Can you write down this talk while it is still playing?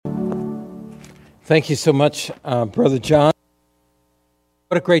Thank you so much, Brother John.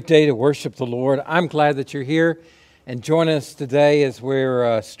 What a great day to worship the Lord. I'm glad that you're here and join us today as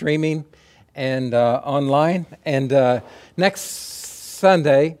we're streaming and online. And next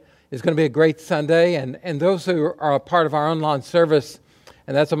Sunday is going to be a great Sunday. And those who are a part of our online service,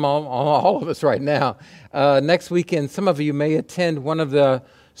 and that's all of us right now, next weekend, some of you may attend one of the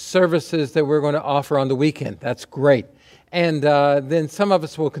services that we're going to offer on the weekend. That's great. And then some of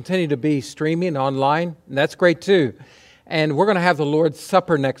us will continue to be streaming online, and that's great too. And we're going to have the Lord's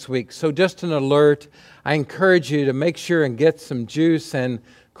Supper next week. So just an alert, I encourage you to make sure and get some juice and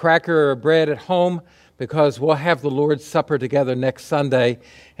cracker or bread at home, because we'll have the Lord's Supper together next Sunday,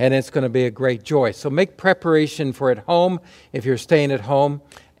 and it's going to be a great joy. So make preparation for at home if you're staying at home,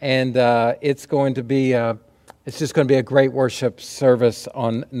 and it's just going to be a great worship service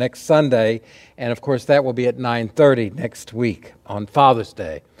on next Sunday. And of course, that will be at 9:30 next week on Father's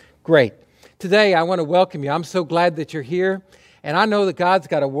Day. Great. Today, I want to welcome you. I'm so glad that you're here. And I know that God's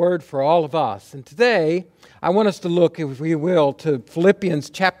got a word for all of us. And today, I want us to look, if we will, to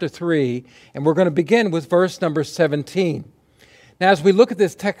Philippians chapter 3. And we're going to begin with verse number 17. Now, as we look at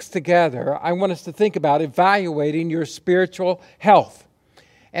this text together, I want us to think about evaluating your spiritual health.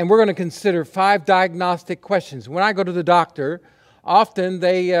 And we're going to consider 5 diagnostic questions. When I go to the doctor, often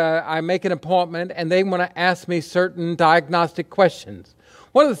I make an appointment and they want to ask me certain diagnostic questions.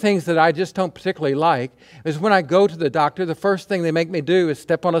 One of the things that I just don't particularly like is when I go to the doctor, the first thing they make me do is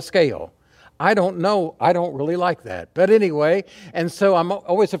step on a scale. I don't really like that. But anyway, and so I'm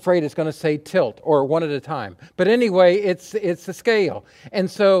always afraid it's going to say tilt or one at a time. But anyway, it's a scale. And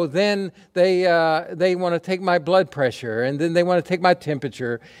so then they want to take my blood pressure, and then they want to take my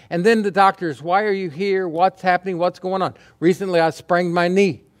temperature. And then the doctors, why are you here? What's happening? What's going on? Recently, I sprained my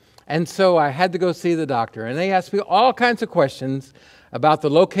knee. And so I had to go see the doctor. And they asked me all kinds of questions about the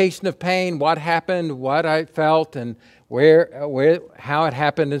location of pain, what happened, what I felt, and how it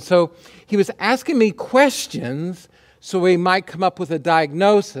happened. And so he was asking me questions so we might come up with a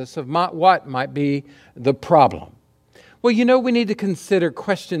diagnosis of what might be the problem. Well, we need to consider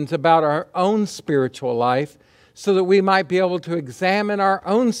questions about our own spiritual life so that we might be able to examine our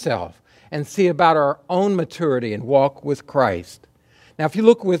own self and see about our own maturity and walk with Christ. Now, if you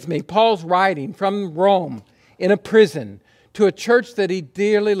look with me, Paul's writing from Rome in a prison to a church that he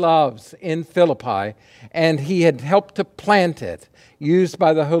dearly loves in Philippi, and he had helped to plant it, used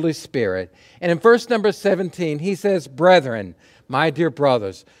by the Holy Spirit. And in verse number 17, he says, "Brethren, my dear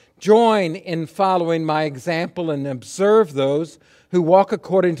brothers, join in following my example and observe those who walk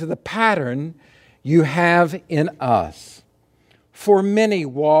according to the pattern you have in us. For many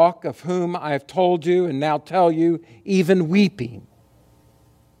walk, of whom I have told you and now tell you, even weeping,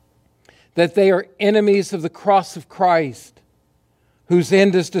 that they are enemies of the cross of Christ, whose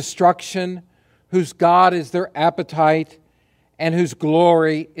end is destruction, whose God is their appetite, and whose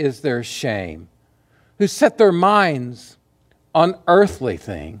glory is their shame, who set their minds on earthly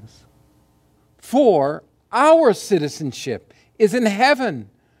things. For our citizenship is in heaven,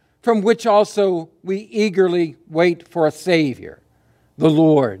 from which also we eagerly wait for a Savior, the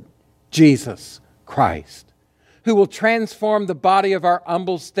Lord Jesus Christ, who will transform the body of our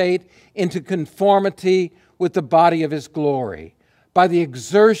humble state into conformity with the body of His glory, by the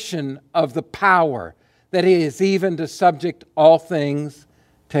exertion of the power that He is even to subject all things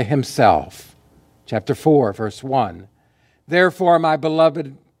to Himself." Chapter 4, verse 1. "Therefore, my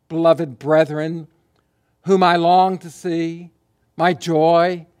beloved brethren, whom I long to see, my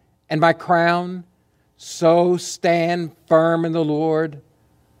joy and my crown, so stand firm in the Lord,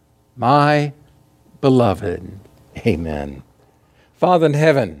 my beloved." Amen. Father in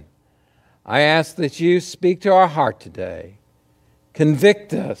heaven, I ask that you speak to our heart today.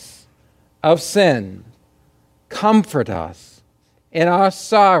 Convict us of sin. Comfort us in our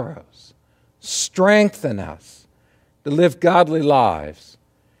sorrows. Strengthen us to live godly lives.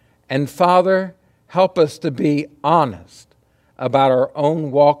 And Father, help us to be honest about our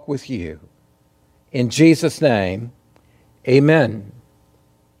own walk with you. In Jesus' name, amen.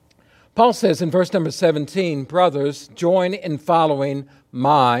 Paul says in verse number 17, "Brothers, join in following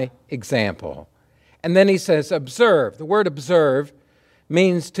my example." And then he says, observe. The word observe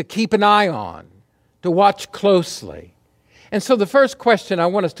means to keep an eye on, to watch closely. And so the first question I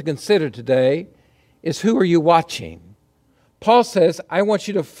want us to consider today is, who are you watching? Paul says, I want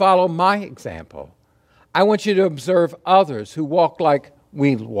you to follow my example. I want you to observe others who walk like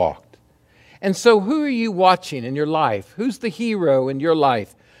we walked. And so who are you watching in your life? Who's the hero in your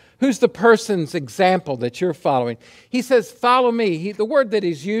life? Who's the person's example that you're following? He says, follow me. The word that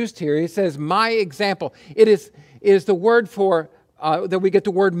is used here, he says, my example. It is the word for that we get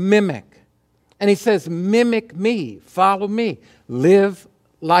the word mimic. And he says, mimic me, follow me, live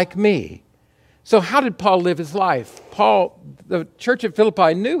like me. So how did Paul live his life? The church at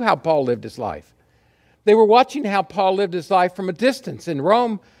Philippi knew how Paul lived his life. They were watching how Paul lived his life from a distance in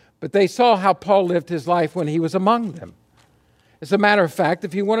Rome, but they saw how Paul lived his life when he was among them. As a matter of fact,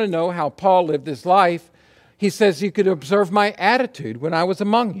 if you want to know how Paul lived his life, he says you could observe my attitude when I was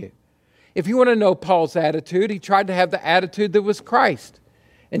among you. If you want to know Paul's attitude, he tried to have the attitude that was Christ.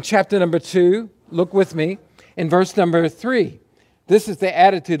 In chapter number 2, look with me, in verse number 3. This is the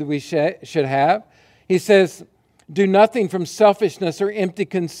attitude that we should have. He says, do nothing from selfishness or empty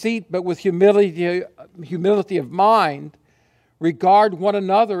conceit, but with humility of mind, regard one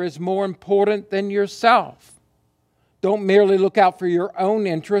another as more important than yourself. Don't merely look out for your own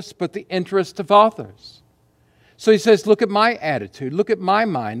interests, but the interest of others. So he says, look at my attitude, look at my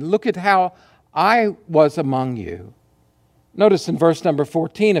mind, look at how I was among you. Notice in verse number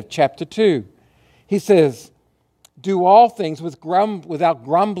 14 of chapter 2, he says, do all things without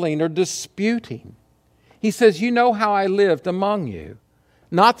grumbling or disputing. He says, you know how I lived among you.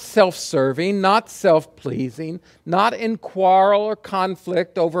 Not self-serving, not self-pleasing, not in quarrel or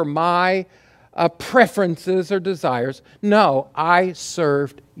conflict over my preferences or desires. No, I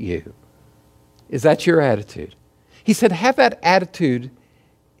served you. Is that your attitude? He said, have that attitude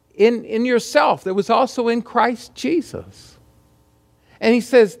in yourself that was also in Christ Jesus. And he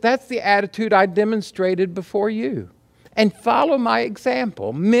says, that's the attitude I demonstrated before you. And follow my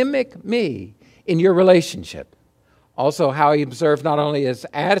example. Mimic me in your relationship. Also, how he observed not only his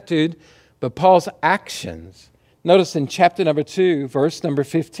attitude, but Paul's actions. Notice in chapter number 2, verse number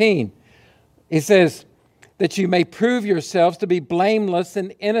 15, he says, that you may prove yourselves to be blameless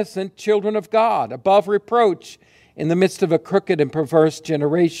and innocent children of God, above reproach in the midst of a crooked and perverse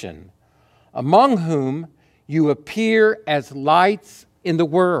generation, among whom you appear as lights in the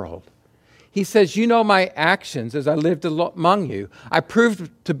world. He says, you know my actions as I lived among you. I proved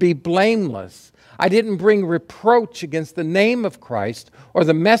to be blameless. I didn't bring reproach against the name of Christ or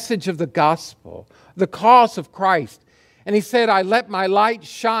the message of the gospel, the cause of Christ. And he said, I let my light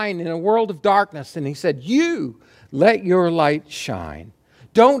shine in a world of darkness. And he said, you let your light shine.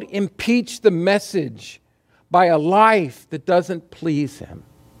 Don't impeach the message by a life that doesn't please him.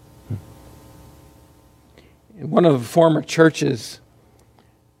 In one of the former churches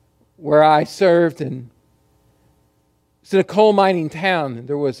where I served, and it's in a coal mining town, and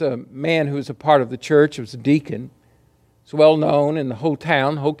there was a man who was a part of the church. It was a deacon. It's well known in the whole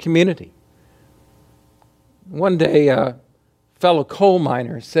town, whole community. One day, a fellow coal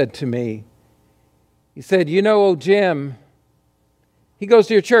miner said to me, he said, you know, old Jim, he goes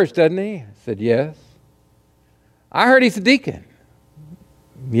to your church, doesn't he? I said, yes. I heard he's a deacon.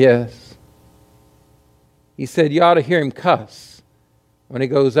 Yes. He said, you ought to hear him cuss when he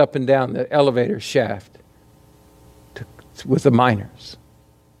goes up and down the elevator shaft with the miners,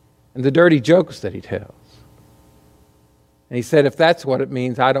 and the dirty jokes that he tells. And he said, if that's what it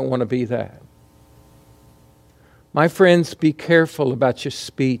means, I don't want to be that. My friends, be careful about your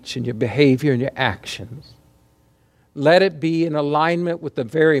speech and your behavior and your actions. Let it be in alignment with the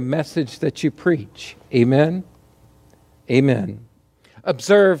very message that you preach. Amen? Amen.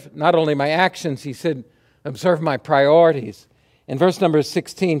 Observe not only my actions, he said, observe my priorities. In verse number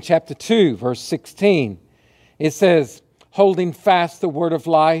 16, chapter 2, verse 16, it says, holding fast the word of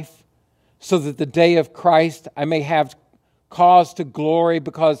life, so that the day of Christ I may have cause to glory,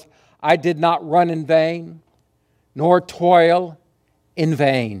 because I did not run in vain, nor toil in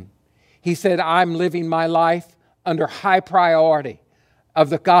vain. He said, I'm living my life under high priority of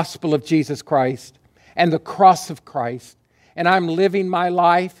the gospel of Jesus Christ and the cross of Christ. And I'm living my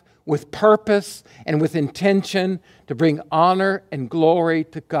life with purpose and with intention to bring honor and glory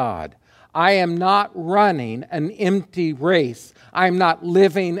to God. I am not running an empty race. I am not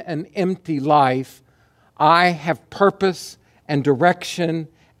living an empty life. I have purpose and direction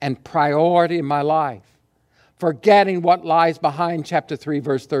and priority in my life. Forgetting what lies behind chapter 3,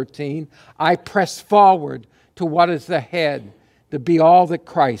 verse 13, I press forward to what is ahead, to be all that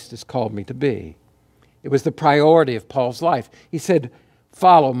Christ has called me to be. It was the priority of Paul's life. He said,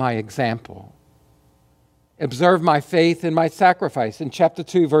 follow my example. Observe my faith and my sacrifice. In chapter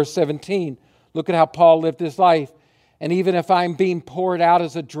 2, verse 17, look at how Paul lived his life. And even if I'm being poured out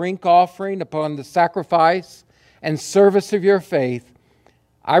as a drink offering upon the sacrifice and service of your faith,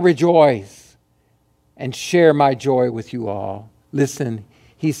 I rejoice and share my joy with you all. Listen,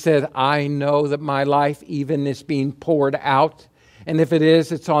 he said, I know that my life even is being poured out. And if it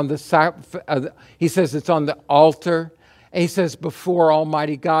is, it's on he says it's on the altar. And he says, before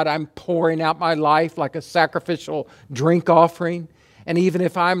Almighty God, I'm pouring out my life like a sacrificial drink offering. And even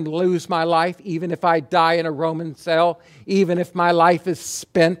if I lose my life, even if I die in a Roman cell, even if my life is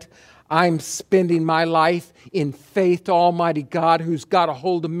spent, I'm spending my life in faith to Almighty God, who's got a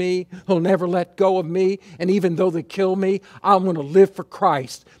hold of me, who'll never let go of me. And even though they kill me, I'm going to live for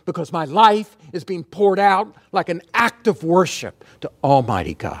Christ because my life is being poured out like an act of worship to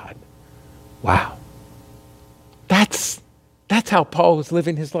Almighty God. Wow. That's how Paul was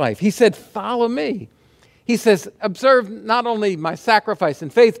living his life. He said, follow me. He says, observe not only my sacrifice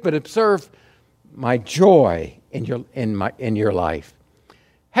and faith, but observe my joy in your life.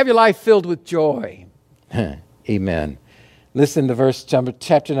 Have your life filled with joy. Amen. Listen to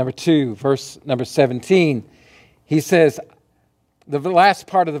chapter number 2, verse number 17. He says, the last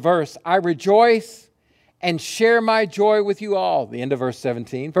part of the verse, I rejoice and share my joy with you all. The end of verse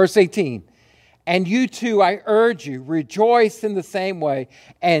 17. Verse 18. And you too, I urge you, rejoice in the same way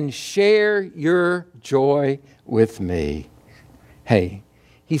and share your joy with me. Hey,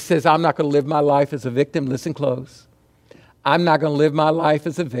 he says, I'm not going to live my life as a victim. Listen close. I'm not going to live my life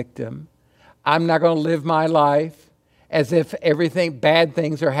as a victim. I'm not going to live my life as if bad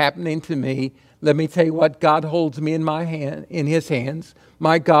things are happening to me. Let me tell you what, God holds me in his hands.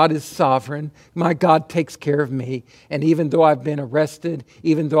 My God is sovereign. My God takes care of me. And even though I've been arrested,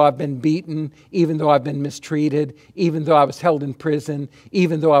 even though I've been beaten, even though I've been mistreated, even though I was held in prison,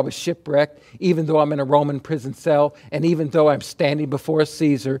 even though I was shipwrecked, even though I'm in a Roman prison cell, and even though I'm standing before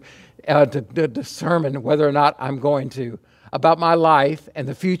Caesar to determine whether or not I'm going to, about my life and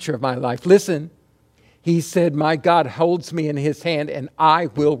the future of my life. Listen. He said, my God holds me in his hand and I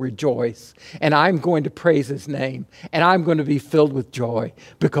will rejoice. And I'm going to praise his name. And I'm going to be filled with joy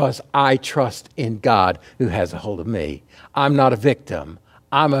because I trust in God who has a hold of me. I'm not a victim.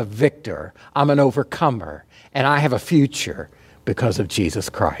 I'm a victor. I'm an overcomer. And I have a future because of Jesus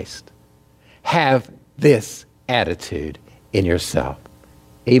Christ. Have this attitude in yourself.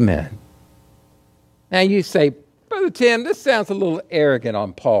 Amen. Now you say, Brother Tim, this sounds a little arrogant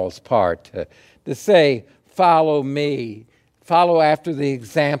on Paul's part to say, follow me, follow after the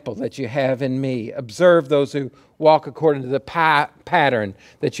example that you have in me. Observe those who walk according to the pattern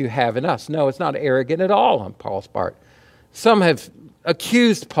that you have in us. No, it's not arrogant at all on Paul's part. Some have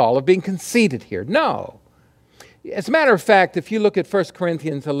accused Paul of being conceited here. No. As a matter of fact, if you look at 1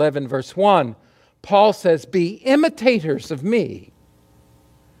 Corinthians 11, verse 1, Paul says, be imitators of me,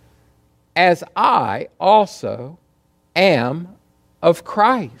 as I also am of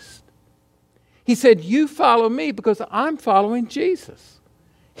Christ. He said, you follow me because I'm following Jesus.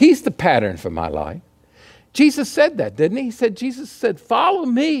 He's the pattern for my life. Jesus said that, didn't he? Jesus said, follow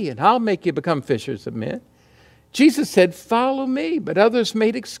me and I'll make you become fishers of men. Jesus said, follow me, but others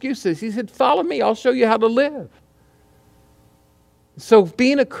made excuses. He said, follow me, I'll show you how to live. So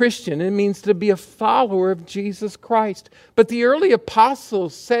being a Christian, it means to be a follower of Jesus Christ. But the early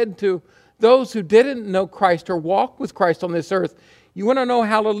apostles said to those who didn't know Christ or walk with Christ on this earth, you want to know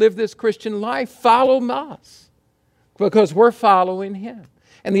how to live this Christian life? Follow us, because we're following him.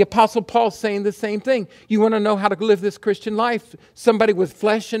 And the Apostle Paul's saying the same thing. You want to know how to live this Christian life? Somebody with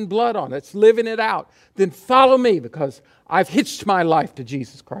flesh and blood on it's living it out. Then follow me, because I've hitched my life to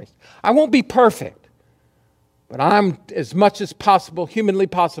Jesus Christ. I won't be perfect, but I'm, as much as possible, humanly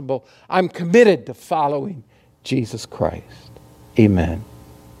possible, I'm committed to following Jesus Christ. Amen.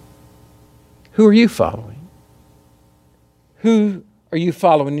 Who are you following? Who are you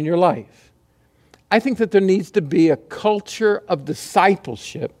following in your life? I think that there needs to be a culture of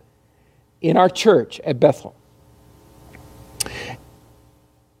discipleship in our church at Bethel.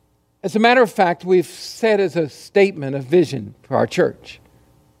 As a matter of fact, we've said as a statement of vision for our church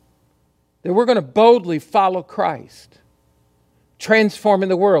that we're going to boldly follow Christ, transforming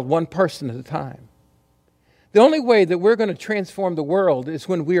the world one person at a time. The only way that we're going to transform the world is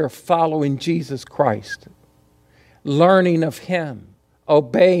when we are following Jesus Christ, learning of him,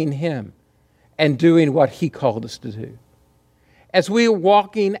 obeying him, and doing what he called us to do. As we are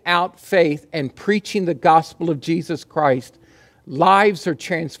walking out faith and preaching the gospel of Jesus Christ, lives are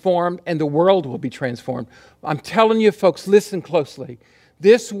transformed and the world will be transformed. I'm telling you, folks, listen closely.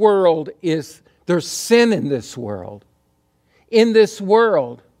 This world there's sin in this world. In this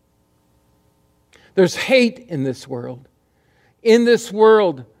world, there's hate in this world. In this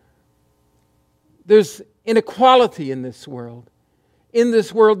world, there's inequality in this world. In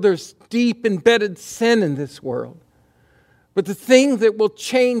this world, there's deep embedded sin in this world. But the thing that will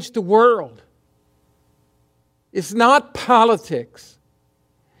change the world is not politics.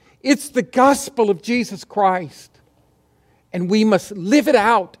 It's the gospel of Jesus Christ. And we must live it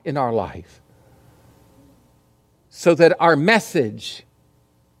out in our life so that our message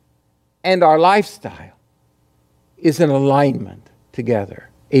and our lifestyle is in alignment together.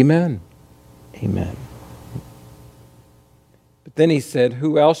 Amen. Amen. But then he said,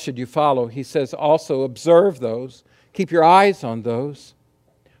 who else should you follow? He says, also observe those, keep your eyes on those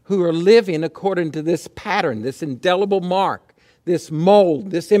who are living according to this pattern, this indelible mark, this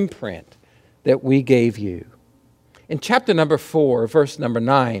mold, this imprint that we gave you. In chapter number 4, verse number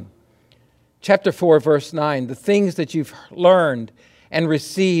 9, chapter 4, verse 9, the things that you've learned and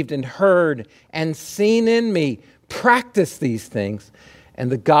received and heard and seen in me, practice these things, and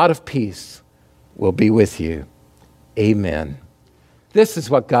the God of peace will be with you. Amen. This is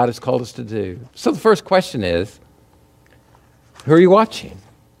what God has called us to do. So the first question is, who are you watching?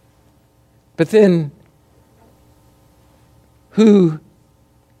 But then, who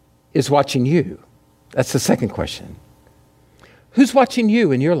is watching you? That's the second question. Who's watching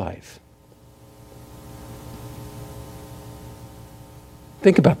you in your life?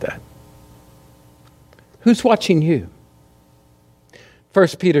 Think about that. Who's watching you? 1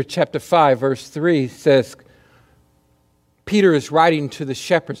 Peter chapter 5, verse 3 says, Peter is writing to the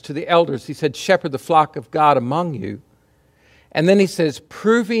shepherds, to the elders. He said, shepherd the flock of God among you. And then he says,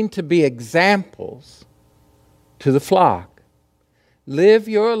 proving to be examples to the flock. Live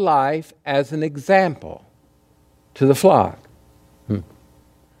your life as an example to the flock.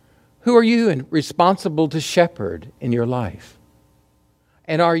 Who are you responsible to shepherd in your life?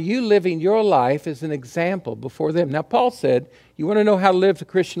 And are you living your life as an example before them? Now, Paul said, you want to know how to live the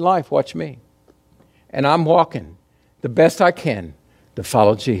Christian life? Watch me. And I'm walking the best I can to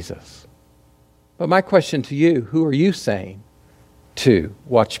follow Jesus. But my question to you, who are you saying to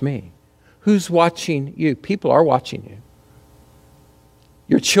watch me? Who's watching you? People are watching you.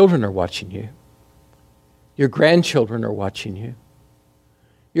 Your children are watching you. Your grandchildren are watching you.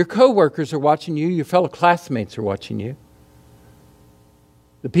 Your coworkers are watching you. Your fellow classmates are watching you.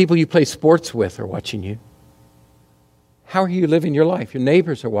 The people you play sports with are watching you. How are you living your life? Your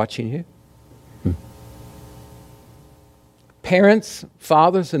neighbors are watching you. Parents,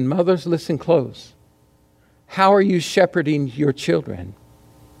 fathers, and mothers, listen close. How are you shepherding your children?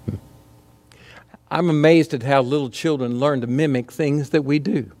 I'm amazed at how little children learn to mimic things that we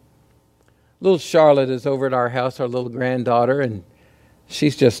do. Little Charlotte is over at our house, our little granddaughter, and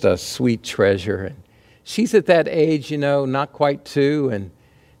she's just a sweet treasure. And she's at that age, not quite 2, and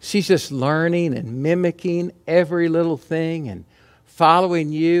she's just learning and mimicking every little thing and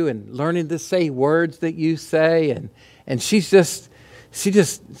following you and learning to say words that you say. And she's just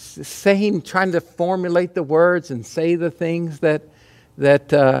saying, trying to formulate the words and say the things that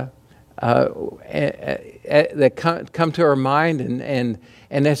come to her mind.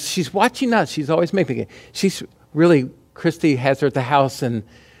 And as she's watching us, she's always mimicking. Christy has her at the house, and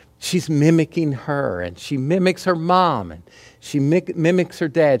she's mimicking her, and she mimics her mom, and she mimics her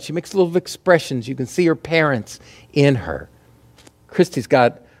dad. She makes little expressions. You can see her parents in her. Christy's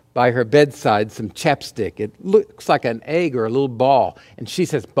got by her bedside some chapstick. It looks like an egg or a little ball. And she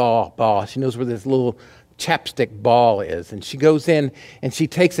says, ball, ball. She knows where this little chapstick ball is. And she goes in and she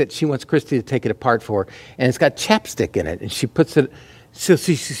takes it. She wants Christy to take it apart for her. And it's got chapstick in it. And she puts it, so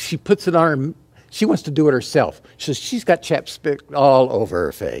she puts it on her. She wants to do it herself. So she's got chapstick all over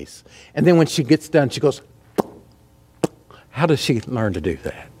her face. And then when she gets done, she goes, how does she learn to do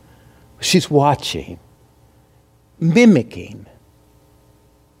that? She's watching, mimicking.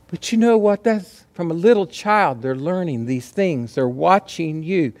 But you know what? That's from a little child. They're learning these things. They're watching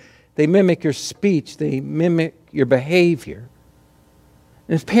you. They mimic your speech. They mimic your behavior.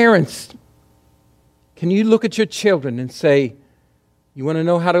 And as parents, can you look at your children and say, you want to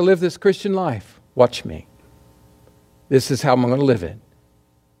know how to live this Christian life? Watch me. This is how I'm going to live it.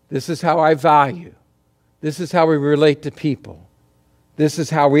 This is how I value. This is how we relate to people. This is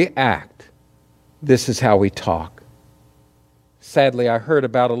how we act. This is how we talk. Sadly, I heard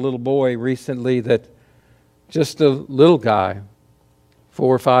about a little boy recently that just a little guy,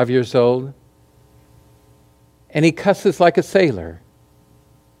 4 or 5 years old, and he cusses like a sailor.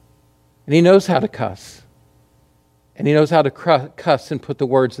 And he knows how to cuss. And he knows how to cuss and put the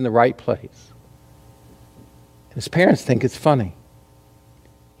words in the right place. And his parents think it's funny.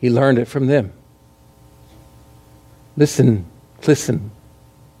 He learned it from them. Listen,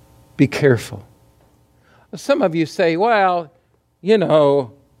 be careful. Some of you say, well,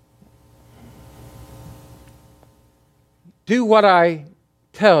 do what I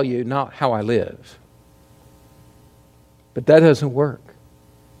tell you, not how I live. But that doesn't work.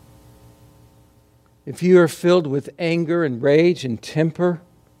 If you are filled with anger and rage and temper,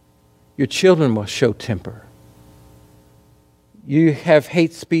 your children will show temper. You have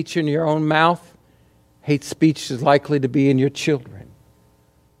hate speech in your own mouth, hate speech is likely to be in your children.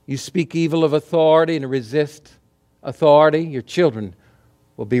 You speak evil of authority and resist authority, your children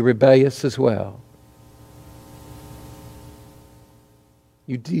will be rebellious as well.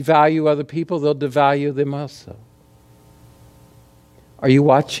 You devalue other people, they'll devalue them also. Are you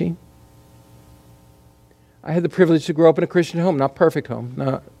watching? I had the privilege to grow up in a Christian home, not perfect home,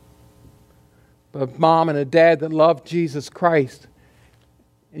 but a mom and a dad that loved Jesus Christ.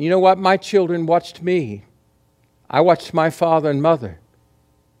 And you know what? My children watched me. I watched my father and mother.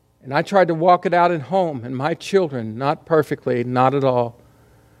 And I tried to walk it out at home, and my children, not perfectly, not at all,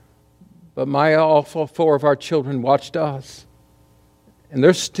 but all four of our children watched us. And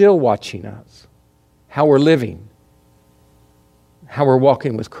they're still watching us, how we're living, how we're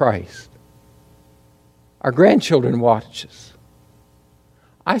walking with Christ. Our grandchildren watch us.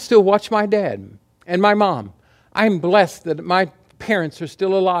 I still watch my dad and my mom. I'm blessed that my parents are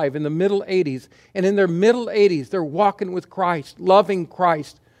still alive in the middle 80s. And in their middle 80s, they're walking with Christ, loving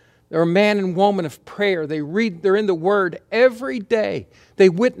Christ. They're a man and woman of prayer. They're in the Word every day. They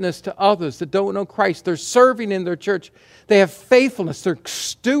witness to others that don't know Christ. They're serving in their church. They have faithfulness. They're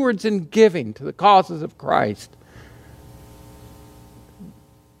stewards in giving to the causes of Christ.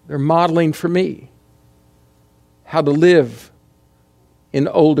 They're modeling for me how to live in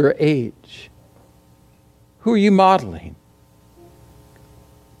older age. Who are you modeling?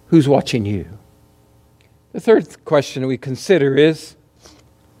 Who's watching you? The third question we consider is,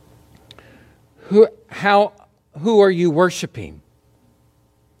 who are you worshiping?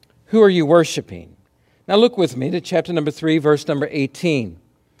 Who are you worshiping? Now look with me to chapter number 3, verse number 18.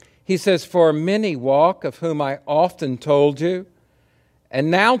 He says, "For many walk, of whom I often told you, and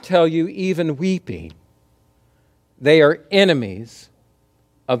now tell you even weeping, they are enemies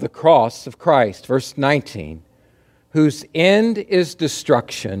of the cross of Christ." Verse 19, "Whose end is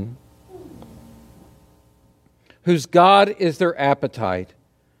destruction, whose God is their appetite,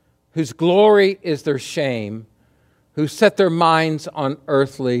 whose glory is their shame, who set their minds on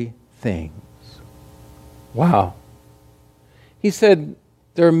earthly things." Wow. He said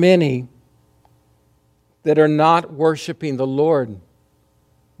there are many that are not worshiping the Lord,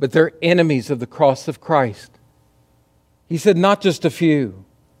 but they're enemies of the cross of Christ. He said not just a few,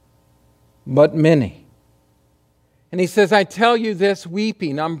 but many. And he says, "I tell you this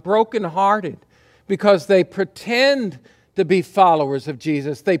weeping, I'm brokenhearted, because they pretend to be followers of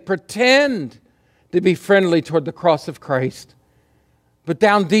Jesus. They pretend to be friendly toward the cross of Christ. But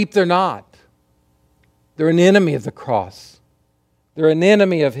down deep, they're not. They're an enemy of the cross. They're an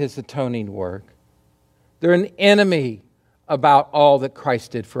enemy of His atoning work. They're an enemy about all that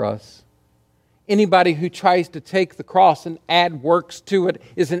Christ did for us. Anybody who tries to take the cross and add works to it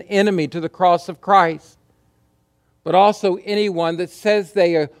is an enemy to the cross of Christ. But also anyone that says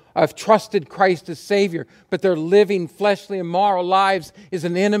they have trusted Christ as Savior, but they're living fleshly and moral lives, is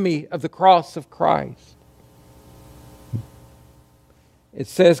an enemy of the cross of Christ. It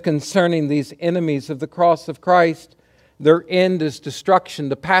says concerning these enemies of the cross of Christ, their end is destruction.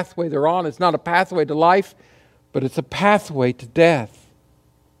 The pathway they're on is not a pathway to life, but it's a pathway to death.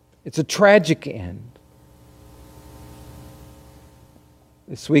 It's a tragic end.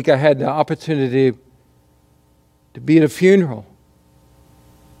 This week I had the opportunity to be at a funeral.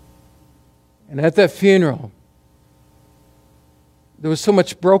 And at that funeral, there was so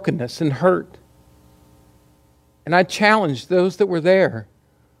much brokenness and hurt. And I challenged those that were there,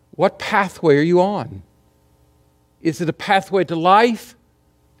 what pathway are you on? Is it a pathway to life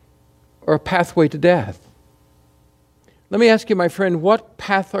or a pathway to death? Let me ask you, my friend, what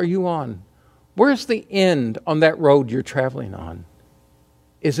path are you on? Where's the end on that road you're traveling on?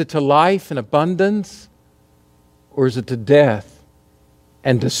 Is it to life and abundance, or is it to death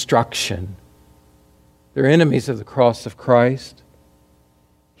and destruction? They're enemies of the cross of Christ.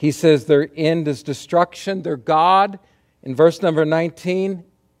 He says their end is destruction. Their God, in verse number 19,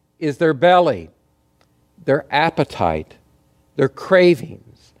 is their belly, their appetite, their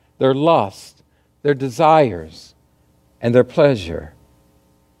cravings, their lust, their desires, and their pleasure.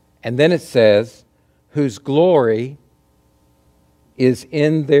 And then it says, whose glory is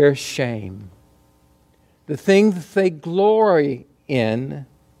in their shame. The things that they glory in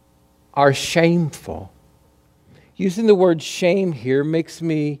are shameful. Using the word shame here makes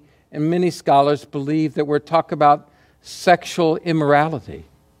me and many scholars believe that we're talking about sexual immorality.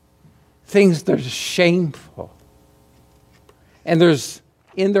 Things that are shameful. And there's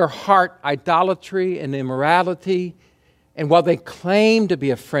in their heart idolatry and immorality. And while they claim to be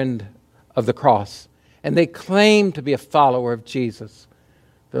a friend of the cross, and they claim to be a follower of Jesus,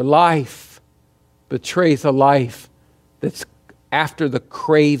 their life betrays a life that's after the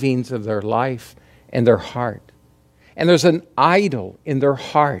cravings of their life and their heart. And there's an idol in their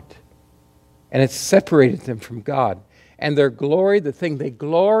heart. and it's separated them from God. And their glory, the thing they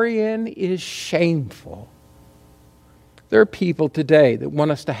glory in, is shameful. There are people today that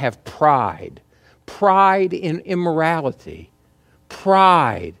want us to have pride in immorality,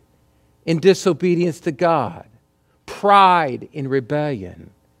 pride in disobedience to God, pride in rebellion,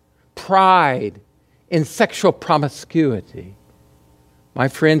 pride in sexual promiscuity. My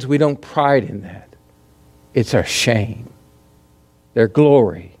friends, we don't pride in that. It's our shame. Their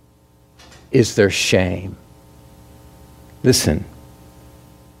glory is their shame. Listen,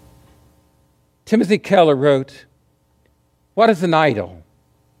 Timothy Keller wrote, "What is an idol?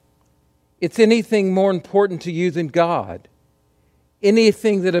 It's anything more important to you than God,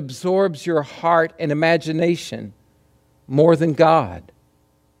 anything that absorbs your heart and imagination more than God,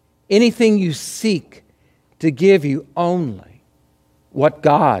 anything you seek to give you only what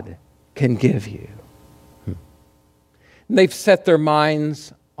God can give you." And they've set their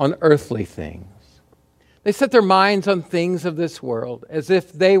minds on earthly things. They set their minds on things of this world as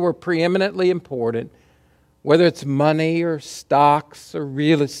if they were preeminently important, whether it's money or stocks or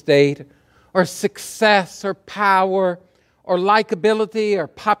real estate or success or power or likability or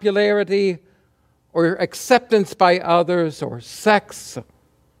popularity or acceptance by others or sex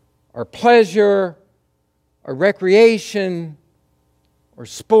or pleasure or recreation or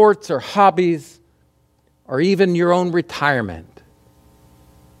sports or hobbies or even your own retirement.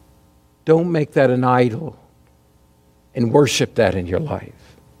 Don't make that an idol and worship that in your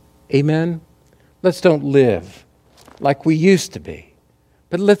life. Amen? Let's don't live like we used to be,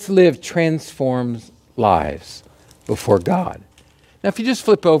 but let's live transformed lives before God. Now, if you just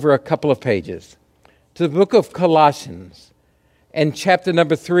flip over a couple of pages to the book of Colossians and chapter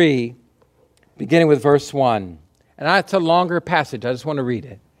number 3, beginning with verse 1. And it's a longer passage. I just want to read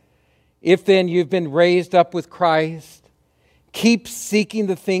it. "If then you've been raised up with Christ, keep seeking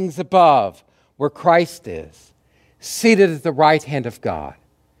the things above, where Christ is, seated at the right hand of God.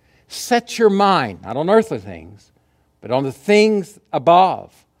 Set your mind, not on earthly things, but on the things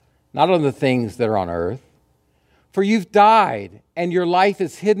above, not on the things that are on earth. For you've died, and your life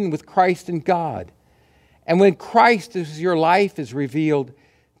is hidden with Christ in God. And when Christ, as your life, is revealed,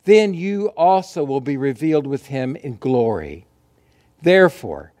 then you also will be revealed with him in glory.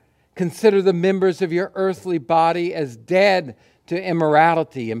 Therefore, consider the members of your earthly body as dead to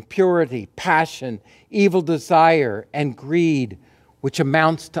immorality, impurity, passion, evil desire, and greed, which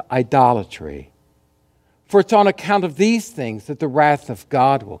amounts to idolatry. For it's on account of these things that the wrath of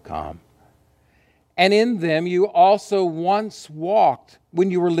God will come. And in them you also once walked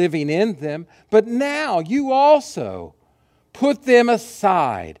when you were living in them, but now you also put them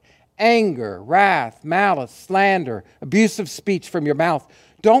aside. Anger, wrath, malice, slander, abusive speech from your mouth.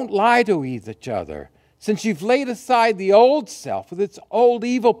 Don't lie to each other, since you've laid aside the old self with its old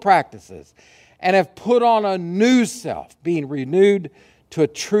evil practices and have put on a new self, being renewed to a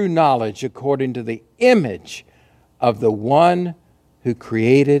true knowledge according to the image of the one who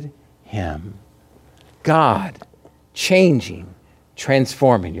created him." God changing,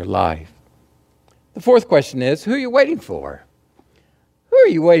 transforming your life. The fourth question is, who are you waiting for? Who are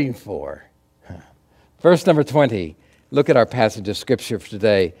you waiting for? Verse number 20. Look at our passage of Scripture for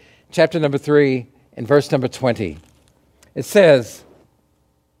today. Chapter number 3 and verse number 20. It says,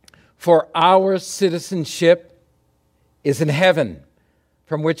 "For our citizenship is in heaven,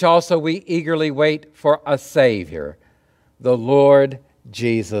 from which also we eagerly wait for a Savior, the Lord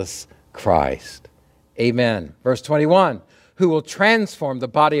Jesus Christ." Amen. Verse 21, "Who will transform the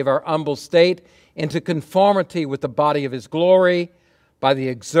body of our humble state into conformity with the body of his glory by the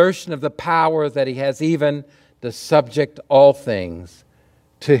exertion of the power that he has even to subject all things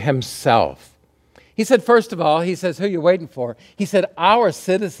to himself." He said, first of all, he says, who are you waiting for? He said, our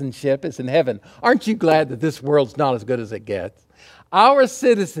citizenship is in heaven. Aren't you glad that this world's not as good as it gets? Our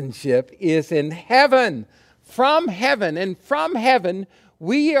citizenship is in heaven, and from heaven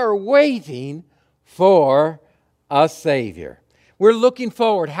we are waiting for a Savior. We're looking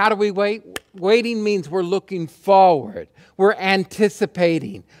forward. How do we wait? Waiting means we're looking forward. We're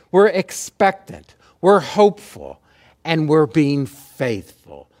anticipating. We're expectant. We're hopeful. And we're being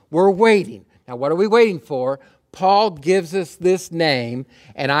faithful. We're waiting. Now, what are we waiting for? Paul gives us this name,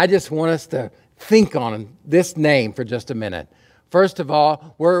 and I just want us to think on this name for just a minute. First of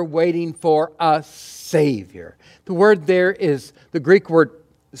all, we're waiting for a Savior. The word there is the Greek word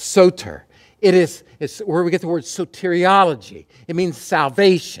soter. It's where we get the word soteriology. It means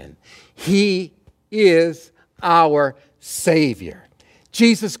salvation. He is our Savior.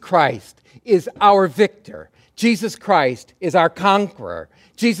 Jesus Christ is our victor. Jesus Christ is our conqueror.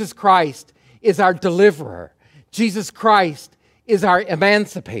 Jesus Christ is our deliverer. Jesus Christ is our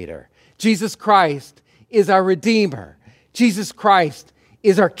emancipator. Jesus Christ is our Redeemer. Jesus Christ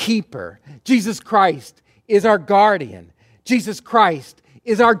is our keeper. Jesus Christ is our guardian. Jesus Christ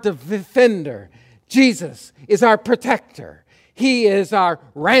is our defender. Jesus is our protector. He is our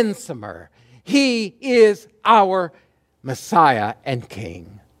ransomer. He is our Messiah and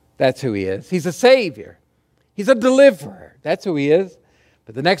King. That's who He is. He's a Savior. He's a deliverer. That's who He is.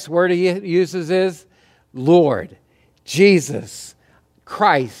 But the next word He uses is Lord. Jesus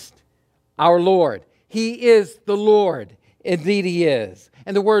Christ, our Lord. He is the Lord. Indeed He is.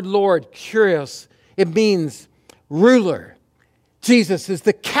 And the word Lord, kurios, it means ruler. Jesus is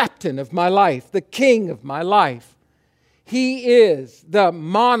the captain of my life, the king of my life. He is the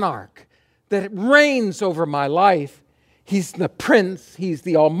monarch that reigns over my life. He's the prince. He's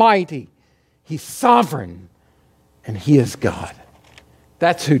the almighty. He's sovereign. And He is God.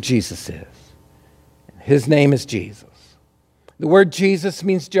 That's who Jesus is. His name is Jesus. The word Jesus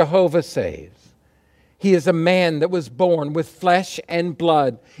means Jehovah saves. He is a man that was born with flesh and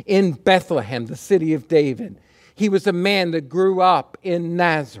blood in Bethlehem, the city of David. He was a man that grew up in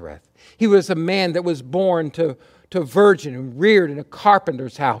Nazareth. He was a man that was born to a virgin and reared in a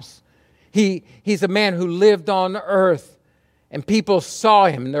carpenter's house. He's a man who lived on earth, and people saw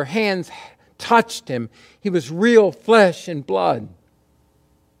Him and their hands touched Him. He was real flesh and blood.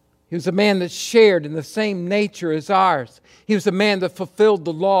 He was a man that shared in the same nature as ours. He was a man that fulfilled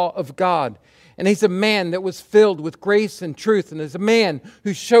the law of God. And He's a man that was filled with grace and truth. And is a man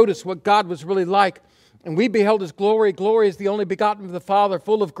who showed us what God was really like. And we beheld His glory. Glory is the only begotten of the Father,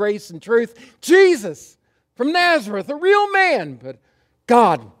 full of grace and truth. Jesus from Nazareth, a real man. But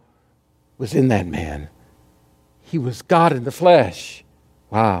God was in that man. He was God in the flesh.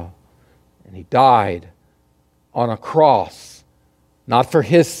 Wow. And He died on a cross, not for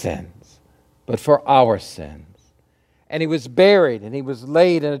His sins, but for our sins. And He was buried and He was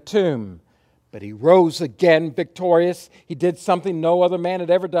laid in a tomb. But He rose again victorious. He did something no other man had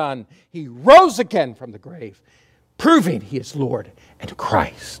ever done. He rose again from the grave, proving He is Lord and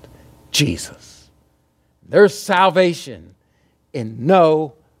Christ, Jesus. There's salvation in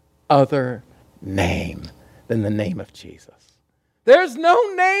no other name than the name of Jesus. There's no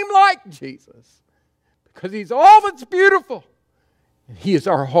name like Jesus because He's all that's beautiful. And He is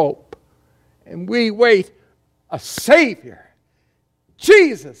our hope. And we wait a Savior,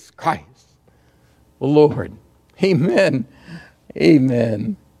 Jesus Christ. Lord. Amen.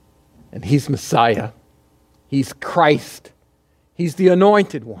 Amen. And He's Messiah. He's Christ. He's the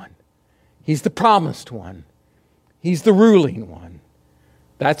anointed one. He's the promised one. He's the ruling one.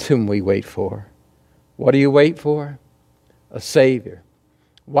 That's whom we wait for. What do you wait for? A Savior.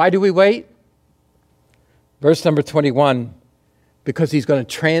 Why do we wait? Verse number 21, because He's going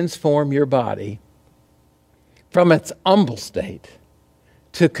to transform your body from its humble state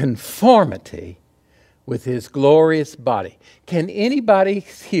to conformity with His glorious body. Can anybody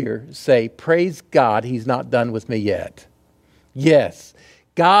here say, praise God, He's not done with me yet? Yes,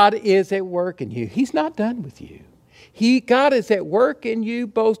 God is at work in you. He's not done with you. God is at work in you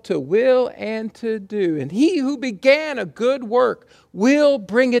both to will and to do. And He who began a good work will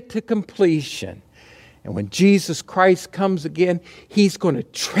bring it to completion. And when Jesus Christ comes again, He's going to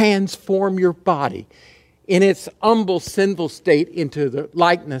transform your body in its humble, sinful state into the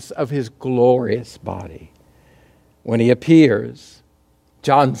likeness of His glorious body. When He appears,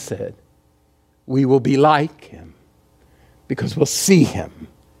 John said, we will be like Him because we'll see Him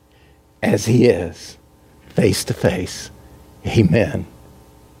as He is, face to face. Amen.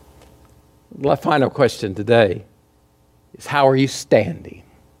 The final question today is, how are you standing?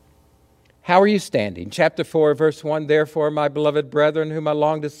 How are you standing? Chapter 4, verse 1, therefore, my beloved brethren, whom I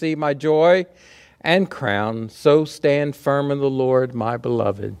long to see, my joy and crown, so stand firm in the Lord, my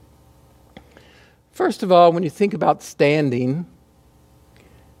beloved. First of all, when you think about standing,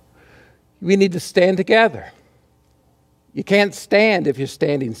 we need to stand together. You can't stand if you're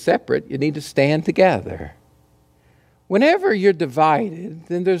standing separate. You need to stand together. Whenever you're divided,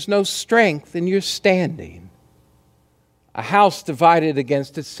 then there's no strength in your standing. A house divided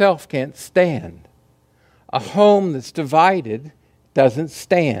against itself can't stand. A home that's divided doesn't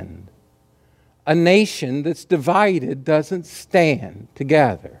stand. A nation that's divided doesn't stand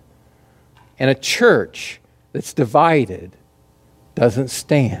together. And a church that's divided doesn't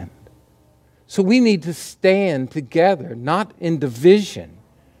stand. So we need to stand together, not in division,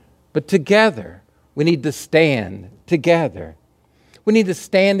 but together. We need to stand together. We need to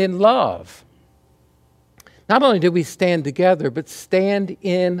stand in love. Not only do we stand together, but stand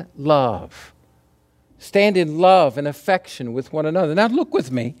in love. Stand in love and affection with one another. Now look with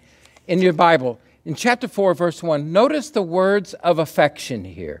me in your Bible. In chapter 4, verse 1, notice the words of affection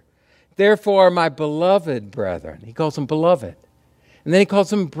here. Therefore, my beloved brethren, he calls them beloved. And then he calls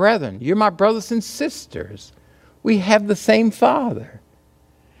them brethren. You're my brothers and sisters. We have the same Father.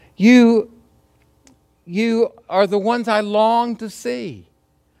 You are the ones I long to see.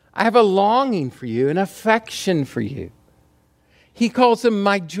 I have a longing for you, an affection for you. He calls them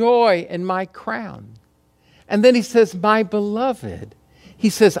my joy and my crown. And then he says, my beloved. He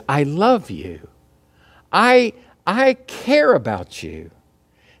says, I love you. I care about you.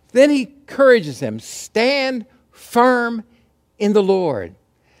 Then he encourages them, stand firm in the Lord.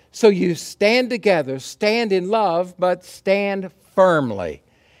 So you stand together, stand in love, but stand firmly.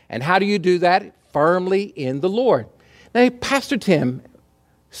 And how do you do that? Firmly in the Lord. Now, Pastor Tim,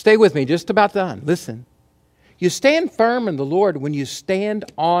 stay with me, just about done. Listen. You stand firm in the Lord when you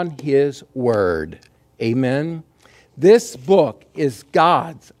stand on His Word. Amen. This book is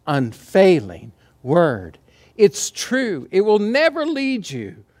God's unfailing Word. It's true. It will never lead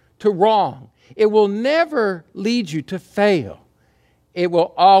you to wrong. It will never lead you to fail. It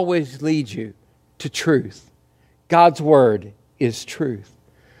will always lead you to truth. God's Word is truth.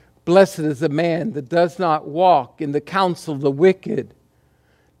 Blessed is the man that does not walk in the counsel of the wicked,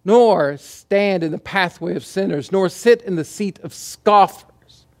 nor stand in the pathway of sinners, nor sit in the seat of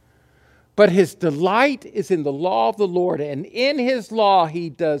scoffers. But his delight is in the law of the Lord, and in his law he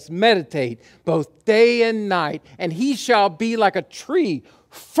does meditate both day and night. And he shall be like a tree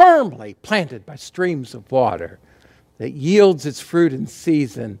firmly planted by streams of water, that yields its fruit in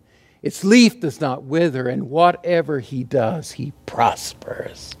season. Its leaf does not wither, and whatever he does, he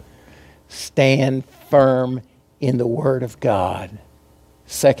prospers. Stand firm in the Word of God.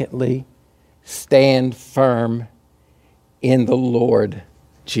 Secondly, stand firm in the Lord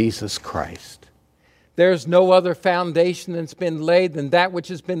Jesus Christ. There's no other foundation that's been laid than that which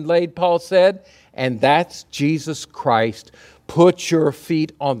has been laid, Paul said, and that's Jesus Christ. Put your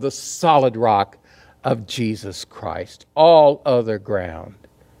feet on the solid rock of Jesus Christ. All other ground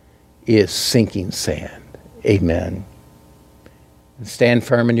is sinking sand. Amen. And stand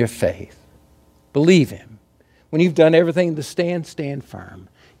firm in your faith. Believe Him. When you've done everything to stand, stand firm.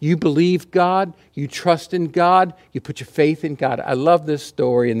 You believe God, you trust in God, you put your faith in God. I love this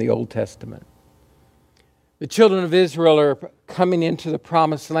story in the Old Testament. The children of Israel are coming into the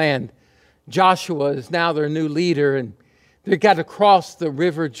promised land. Joshua is now their new leader, and they've got to cross the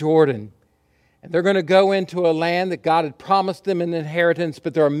river Jordan. And they're going to go into a land that God had promised them an inheritance,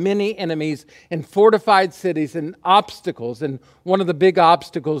 but there are many enemies and fortified cities and obstacles. And one of the big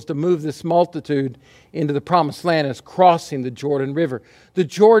obstacles to move this multitude into the promised land is crossing the Jordan River. The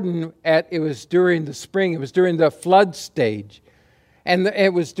Jordan, it was during the spring, it was during the flood stage. And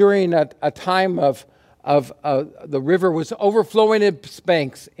it was during a time of the river was overflowing its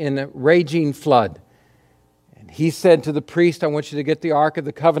banks in a raging flood. He said to the priest, I want you to get the Ark of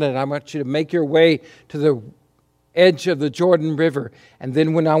the Covenant. I want you to make your way to the edge of the Jordan River. And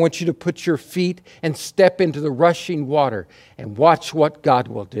then I want you to put your feet and step into the rushing water and watch what God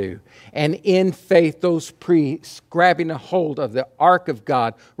will do. And in faith, those priests grabbing a hold of the Ark of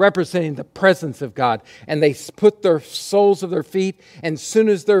God, representing the presence of God, and they put their soles of their feet, and as soon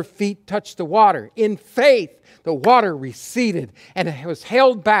as their feet touched the water, in faith, the water receded and it was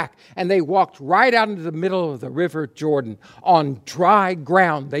held back, and they walked right out into the middle of the river Jordan. On dry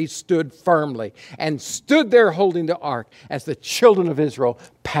ground they stood firmly and stood there holding the ark as the children of Israel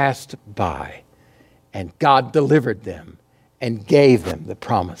passed by. And God delivered them and gave them the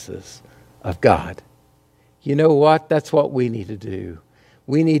promises of God. You know what? That's what we need to do.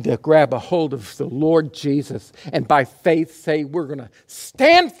 We need to grab a hold of the Lord Jesus and by faith say we're going to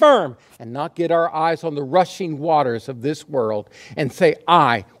stand firm and not get our eyes on the rushing waters of this world and say,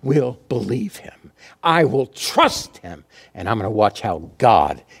 I will believe Him. I will trust Him. And I'm going to watch how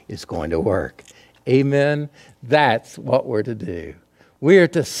God is going to work. Amen. That's what we're to do. We're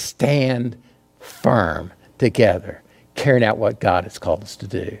to stand firm together, carrying out what God has called us to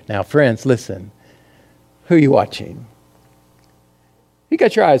do. Now, friends, listen. Who are you watching? You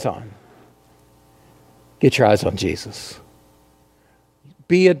got your eyes on. Get your eyes on Jesus.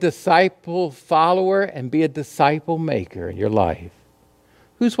 Be a disciple follower and be a disciple maker in your life.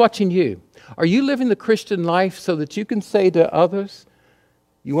 Who's watching you? Are you living the Christian life so that you can say to others,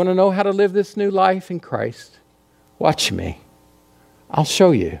 you want to know how to live this new life in Christ? Watch me. I'll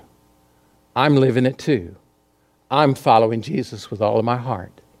show you. I'm living it too. I'm following Jesus with all of my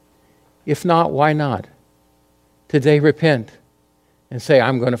heart. If not, why not? Today, repent and say,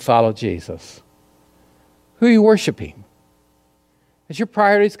 I'm going to follow Jesus. Who are you worshiping? Has your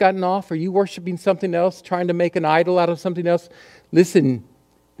priorities gotten off? Are you worshiping something else, trying to make an idol out of something else? Listen,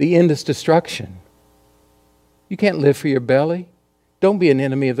 the end is destruction. You can't live for your belly. Don't be an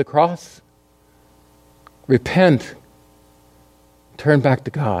enemy of the cross. Repent. Turn back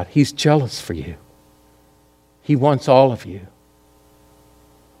to God. He's jealous for you. He wants all of you.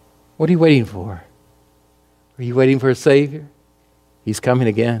 What are you waiting for? Are you waiting for a Savior? He's coming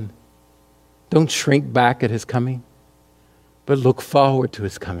again. Don't shrink back at His coming, but look forward to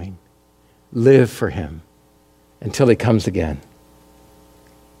His coming. Live for Him until He comes again.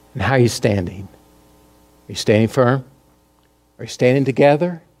 And how are you standing? Are you standing firm? Are you standing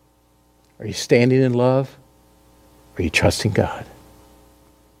together? Are you standing in love? Are you trusting God?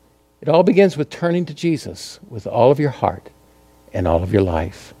 It all begins with turning to Jesus with all of your heart and all of your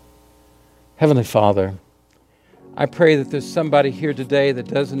life. Heavenly Father, I pray that there's somebody here today that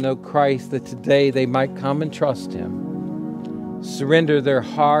doesn't know Christ, that today they might come and trust Him, surrender their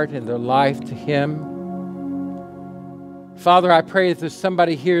heart and their life to Him. Father, I pray that there's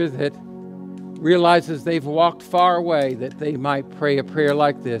somebody here that realizes they've walked far away, that they might pray a prayer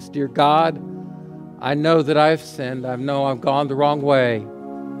like this. Dear God, I know that I've sinned. I know I've gone the wrong way.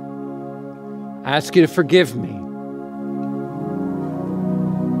 I ask you to forgive me.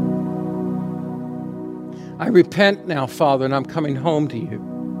 I repent now, Father, and I'm coming home to you.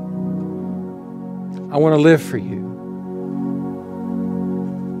 I want to live for you.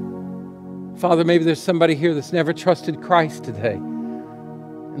 Father, maybe there's somebody here that's never trusted Christ today.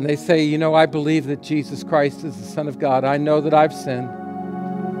 And they say, you know, I believe that Jesus Christ is the Son of God. I know that I've sinned.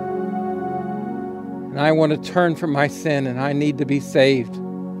 And I want to turn from my sin, and I need to be saved.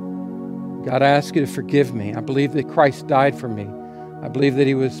 God, I ask you to forgive me. I believe that Christ died for me. I believe that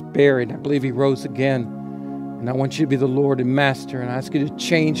He was buried. I believe He rose again. And I want you to be the Lord and Master, and I ask you to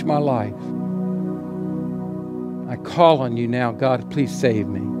change my life. I call on you now, God, please save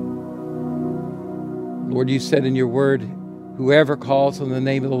me. Lord, you said in your word, whoever calls on the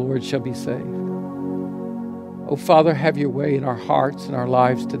name of the Lord shall be saved. Oh, Father, have your way in our hearts and our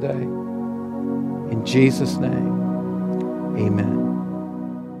lives today. In Jesus' name, amen.